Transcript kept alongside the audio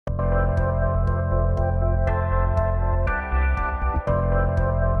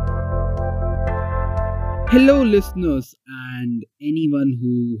Hello, listeners, and anyone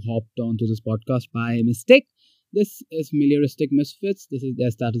who hopped onto this podcast by mistake. This is Milieristic Misfits. This is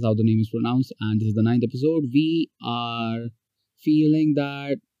yes, that is how the name is pronounced, and this is the ninth episode. We are feeling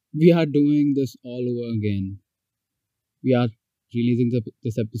that we are doing this all over again. We are releasing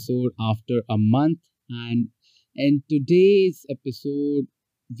this episode after a month, and in today's episode,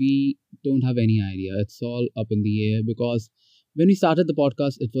 we don't have any idea. It's all up in the air because when we started the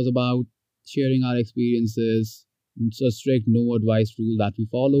podcast, it was about sharing our experiences. It's a strict no advice rule that we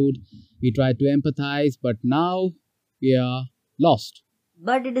followed. We tried to empathize, but now we are lost.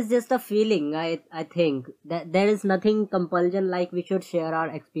 But it is just a feeling. I think that there is nothing compulsion like we should share our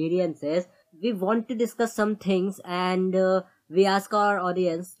experiences. We want to discuss some things, and we ask our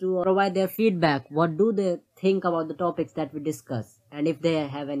audience to provide their feedback. What do they think about the topics that we discuss, and if they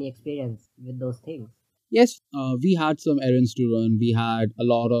have any experience with those things. Yes, we had some errands to run. We had a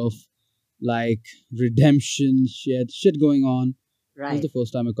lot of like redemption shit going on. This is Right. the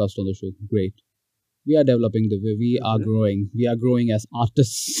first time I cussed on the show. Great. We are developing the way. We are Mm-hmm. growing. We are growing as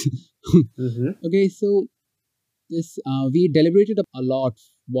artists. Mm-hmm. Okay, so this we deliberated a lot.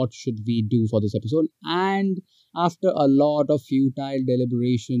 What should we do for this episode? And after a lot of futile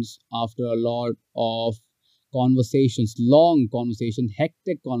deliberations, after a lot of conversations, long conversations,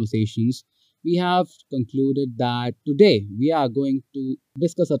 hectic conversations, we have concluded that today we are going to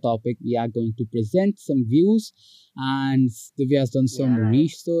discuss a topic. We are going to present some views, and Divya has done some Yeah. Right.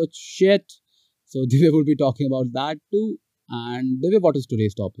 research shit. So Divya will be talking about that too. And Divya, what is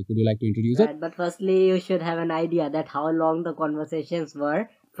today's topic? Would you like to introduce it? Right. But firstly, you should have an idea that how long the conversations were.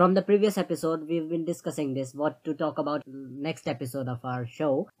 From the previous episode, we've been discussing this, what to talk about next episode of our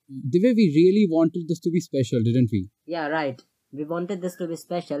show. Divya, we really wanted this to be special, didn't we? Yeah, right. We wanted this to be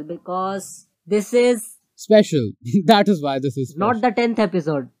special because this is Special. That is why this is not special. the 10th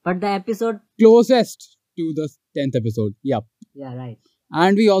episode, but the episode. Closest to the 10th episode. Yep. Yeah, right.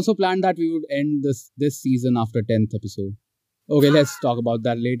 And we also planned that we would end this season after 10th episode. Okay, let's talk about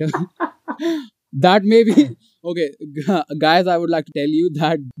that later. That may be okay, guys. I would like to tell you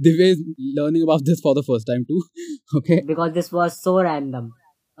that Divya is learning about this for the first time too. Okay. Because this was so random.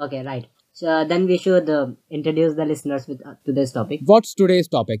 Okay, right. So then we should introduce the listeners to this topic. What's today's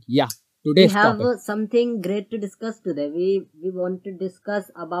topic? Yeah, We today's have topic. something great to discuss today. We want to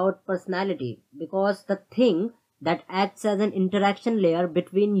discuss about personality because the thing that acts as an interaction layer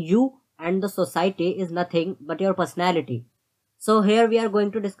between you and the society is nothing but your personality. So here we are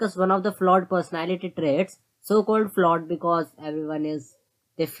going to discuss one of the flawed personality traits, so called flawed because everyone is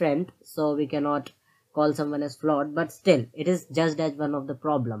different, so we cannot call someone as flawed, but still it is judged as one of the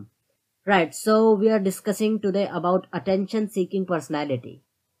problem. Right, so we are discussing today about attention seeking personality.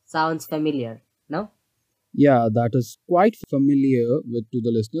 Sounds familiar, no? Yeah, that is quite familiar with to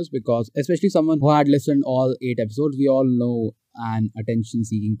the listeners because especially someone who had listened all 8 episodes, we all know an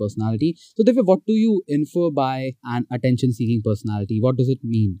attention-seeking personality. So, Divya, what do you infer by an attention-seeking personality? What does it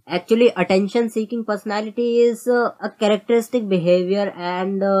mean? Actually, attention seeking personality is a characteristic behavior,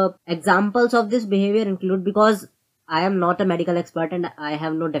 and examples of this behavior include, because I am not a medical expert and I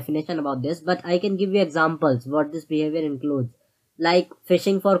have no definition about this, but I can give you examples what this behavior includes, like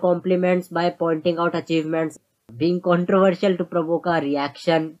fishing for compliments by pointing out achievements, being controversial to provoke a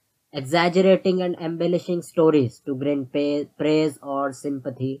reaction, exaggerating and embellishing stories to gain praise or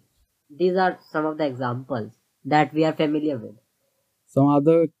sympathy. These are some of the examples that we are familiar with. Some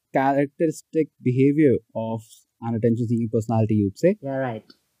other characteristic behavior of an attention-seeking personality, you'd say? Yeah, right.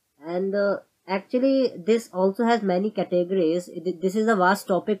 And actually, this also has many categories. This is a vast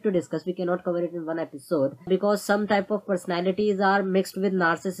topic to discuss. We cannot cover it in one episode because some type of personalities are mixed with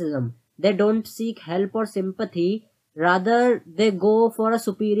narcissism. They don't seek help or sympathy. Rather, they go for a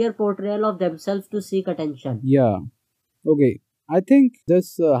superior portrayal of themselves to seek attention. Yeah. Okay. I think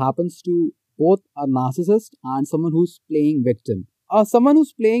this happens to both a narcissist and someone who's playing victim. Someone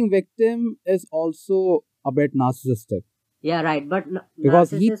who's playing victim is also a bit narcissistic Yeah, right. But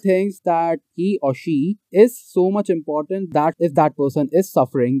because he narcissist. thinks that he or she is so much important that if that person is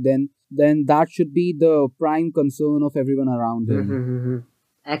suffering, then that should be the prime concern of everyone around him.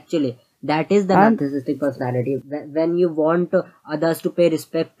 Actually, that is the And narcissistic personality. When you want others to pay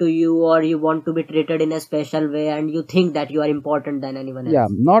respect to you, or you want to be treated in a special way, and you think that you are important than anyone yeah,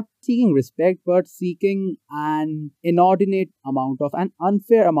 else. not seeking respect, but seeking an inordinate amount of an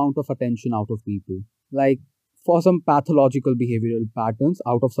unfair amount of attention out of people. Like for some pathological behavioral patterns,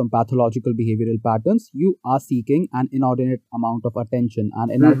 out of some pathological behavioral patterns, you are seeking an inordinate amount of attention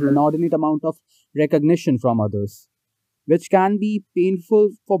and inordinate amount of recognition from others, which can be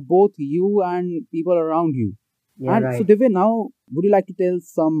painful for both you and people around you. Yeah, And so, right. Divya, now would you like to tell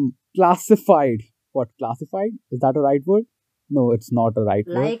some classified what, classified? Is that a right word? No, it's not a right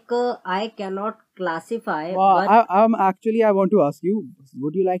word. Like I cannot classify, Well, but I want to ask you,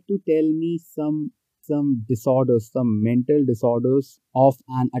 would you like to tell me some disorders, some mental disorders of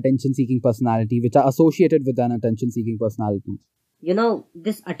an attention seeking personality which are associated with an attention seeking personality?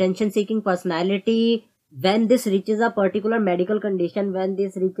 this attention seeking personality, when this reaches a particular medical condition, when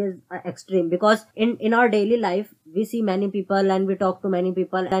this reaches a extreme, because in our daily life we see many people and we talk to many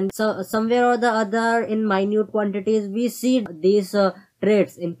people, and so somewhere or the other in minute quantities we see these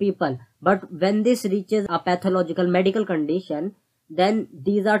traits in people. But when this reaches a pathological medical condition, then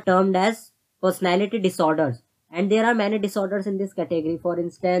these are termed as personality disorders. And there are many disorders in this category. For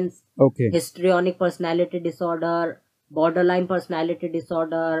instance, Okay. histrionic personality disorder, borderline personality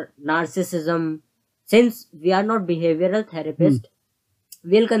disorder, narcissism. Since we are not behavioral therapists,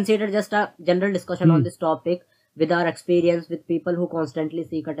 we'll consider just a general discussion on this topic with our experience with people who constantly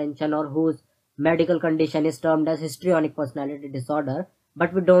seek attention or whose medical condition is termed as histrionic personality disorder.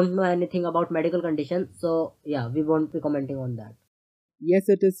 But we don't know anything about medical condition, so yeah, we won't be commenting on that. Yes,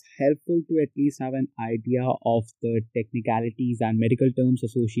 it is helpful to at least have an idea of the technicalities and medical terms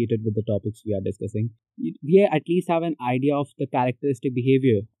associated with the topics we are discussing. We at least have an idea of the characteristic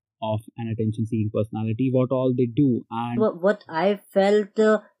behavior of an attention seeking personality, what all they do, and What I felt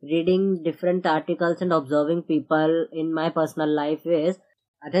reading different articles and observing people in my personal life is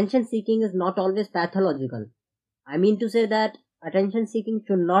attention seeking is not always pathological. I mean to say that attention seeking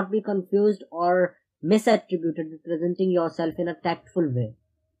should not be confused or misattributed with presenting yourself in a tactful way.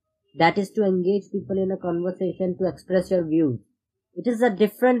 That is to engage people in a conversation to express your views. It is a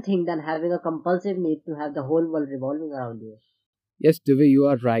different thing than having a compulsive need to have the whole world revolving around you. yes, Divya, you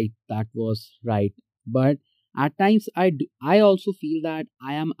are right. That was right. But at times, I also feel that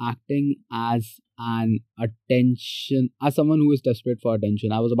I am acting as as someone who is desperate for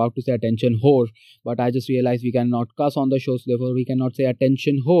attention. I was about to say attention whore, but I just realized we cannot cuss on the show, so therefore we cannot say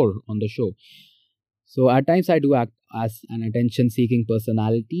attention whore on the show. So at times I do act as an attention seeking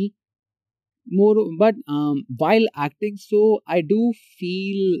personality more, but while acting so, I do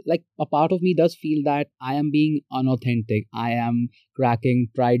feel like a part of me does feel that I am being unauthentic. I am cracking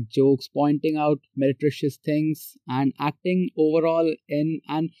pride jokes, pointing out meretricious things, and acting overall in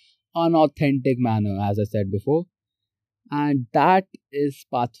an unauthentic manner, as I said before. And that is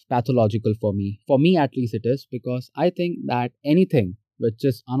pathological for me. For me, at least, it is, because I think that anything which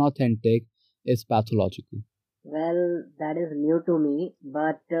is unauthentic is pathological. Well, that is new to me,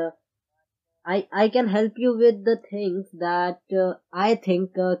 but I can help you with the things that I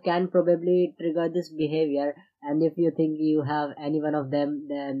think can probably trigger this behavior. And if you think you have any one of them,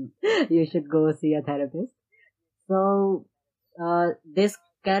 then you should go see a therapist. So this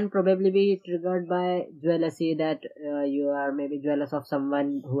can probably be triggered by jealousy, that you are maybe jealous of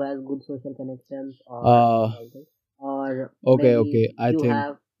someone who has good social connections, Uh, or okay, maybe okay. I you think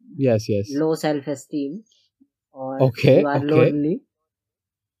have yes, yes. low self-esteem, or Okay, you are okay, lonely.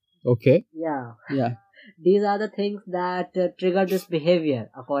 okay. Yeah, Yeah. these are the things that trigger this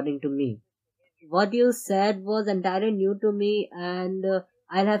behavior, according to me. What you said was entirely new to me, and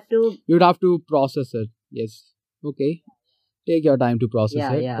I'll have to. You'd have to process it. Yes. Okay. Take your time to process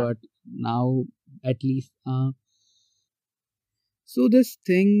Yeah, it, yeah. but now at least. So this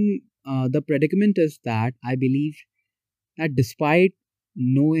thing, the predicament is that I believe that despite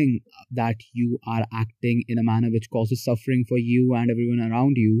knowing that you are acting in a manner which causes suffering for you and everyone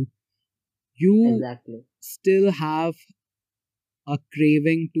around you, you Exactly. still have a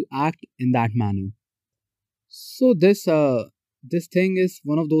craving to act in that manner. So this thing is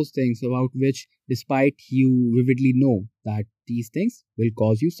one of those things about which, despite you vividly know that these things will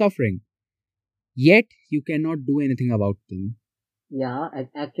cause you suffering, yet you cannot do anything about them. Yeah,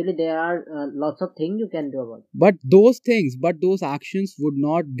 actually, there are lots of things you can do about it. But those actions would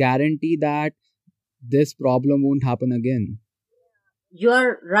not guarantee that this problem won't happen again. You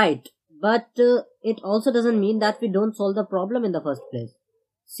are right, but it also doesn't mean that we don't solve the problem in the first place.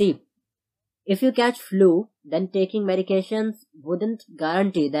 See, if you catch flu, then taking medications wouldn't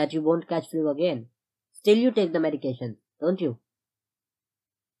guarantee that you won't catch flu again. Still, you take the medication, don't you?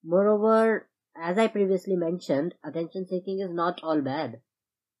 Moreover, as I previously mentioned, attention seeking is not all bad.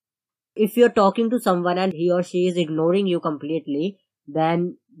 If you're talking to someone and he or she is ignoring you completely,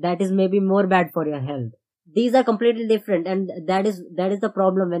 then that is maybe more bad for your health. These are completely different, and that is the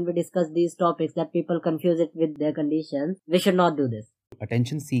problem when we discuss these topics, that people confuse it with their conditions. We should not do this.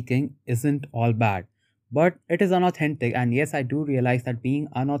 Attention seeking isn't all bad, but it is unauthentic, and yes, I do realize that being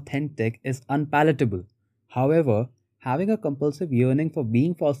unauthentic is unpalatable. However, having a compulsive yearning for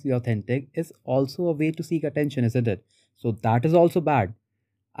being falsely authentic is also a way to seek attention, isn't it? So that is also bad.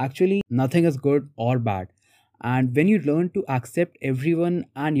 Actually, nothing is good or bad. And when you learn to accept everyone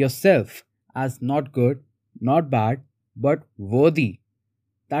and yourself as not good, not bad, but worthy,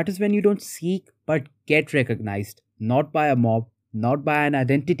 that is when you don't seek but get recognized, not by a mob, not by an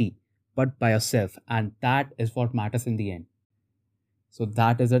identity, but by yourself. And that is what matters in the end. So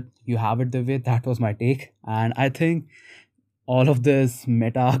that is it. You have it the way. That was my take. And I think all of this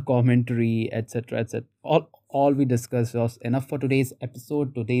meta commentary, etc., etc., all we discussed was enough for today's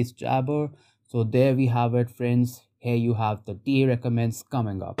episode, today's jabber. So there we have it, friends. Here you have the D recommends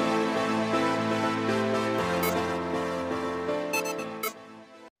coming up.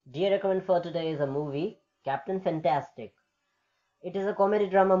 Dear recommend for today is a movie, Captain Fantastic. It is a comedy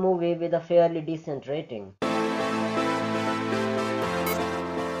drama movie with a fairly decent rating.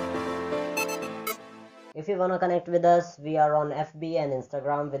 If you wanna connect with us, we are on FB and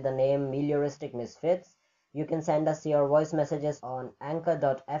Instagram with the name Melioristic Misfits. You can send us your voice messages on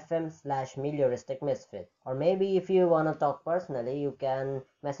anchor.fm/melioristicmisfit. Or maybe if you wanna talk personally, you can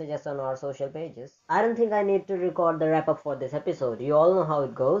message us on our social pages. I don't think I need to record the wrap up for this episode. You all know how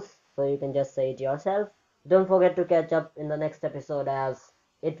it goes, so you can just say it yourself. Don't forget to catch up in the next episode as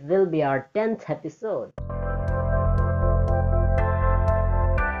it will be our 10th episode.